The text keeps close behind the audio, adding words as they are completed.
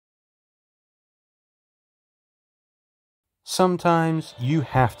Sometimes you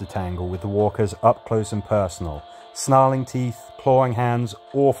have to tangle with the walkers up close and personal. Snarling teeth, clawing hands,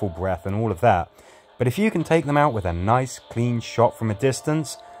 awful breath and all of that. But if you can take them out with a nice clean shot from a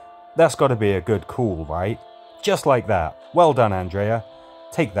distance, that's got to be a good call, right? Just like that. Well done, Andrea.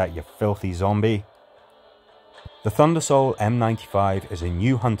 Take that, you filthy zombie. The Thundersoul M95 is a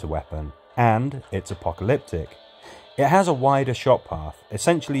new hunter weapon, and it's apocalyptic. It has a wider shot path,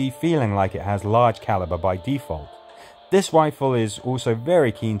 essentially feeling like it has large caliber by default. This rifle is also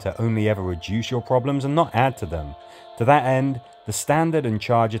very keen to only ever reduce your problems and not add to them. To that end, the standard and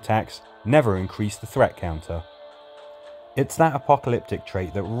charge attacks never increase the threat counter. It's that apocalyptic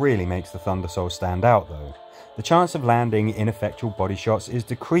trait that really makes the Thundersoul stand out though. The chance of landing ineffectual body shots is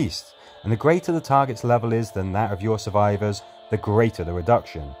decreased, and the greater the target's level is than that of your survivors, the greater the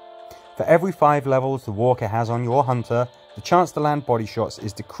reduction. For every 5 levels the walker has on your hunter, the chance to land body shots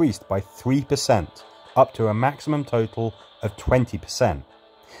is decreased by 3%, up to a maximum total of 20%.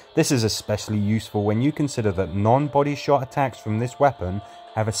 This is especially useful when you consider that non-body shot attacks from this weapon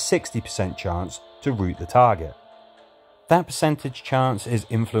have a 60% chance to root the target. That percentage chance is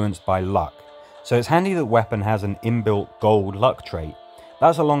influenced by luck, so it's handy that the weapon has an inbuilt gold luck trait.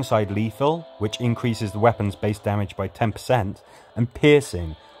 That's alongside lethal, which increases the weapon's base damage by 10%, and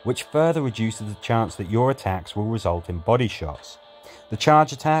piercing, which further reduces the chance that your attacks will result in body shots. The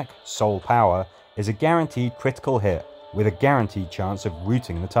charge attack, Soul Power, is a guaranteed critical hit, with a guaranteed chance of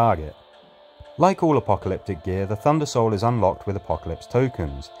rooting the target. Like all apocalyptic gear, the Thundersoul is unlocked with Apocalypse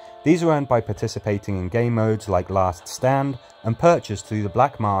tokens. These are earned by participating in game modes like Last Stand and purchased through the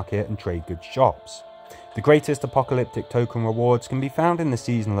black market and trade goods shops. The greatest apocalyptic token rewards can be found in the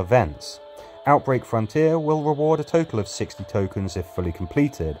seasonal events. Outbreak Frontier will reward a total of 60 tokens if fully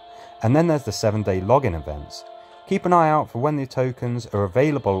completed, and then there's the 7-day login events. Keep an eye out for when the tokens are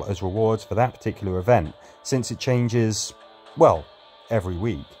available as rewards for that particular event, since it changes, well, every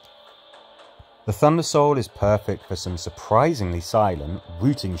week. The Thundersoul is perfect for some surprisingly silent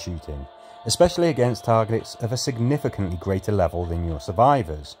rooting shooting, especially against targets of a significantly greater level than your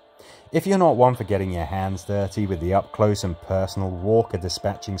survivors. If you're not one for getting your hands dirty with the up-close and personal walker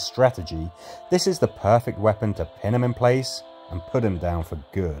dispatching strategy, this is the perfect weapon to pin him in place and put him down for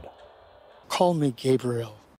good. Call me Gabriel.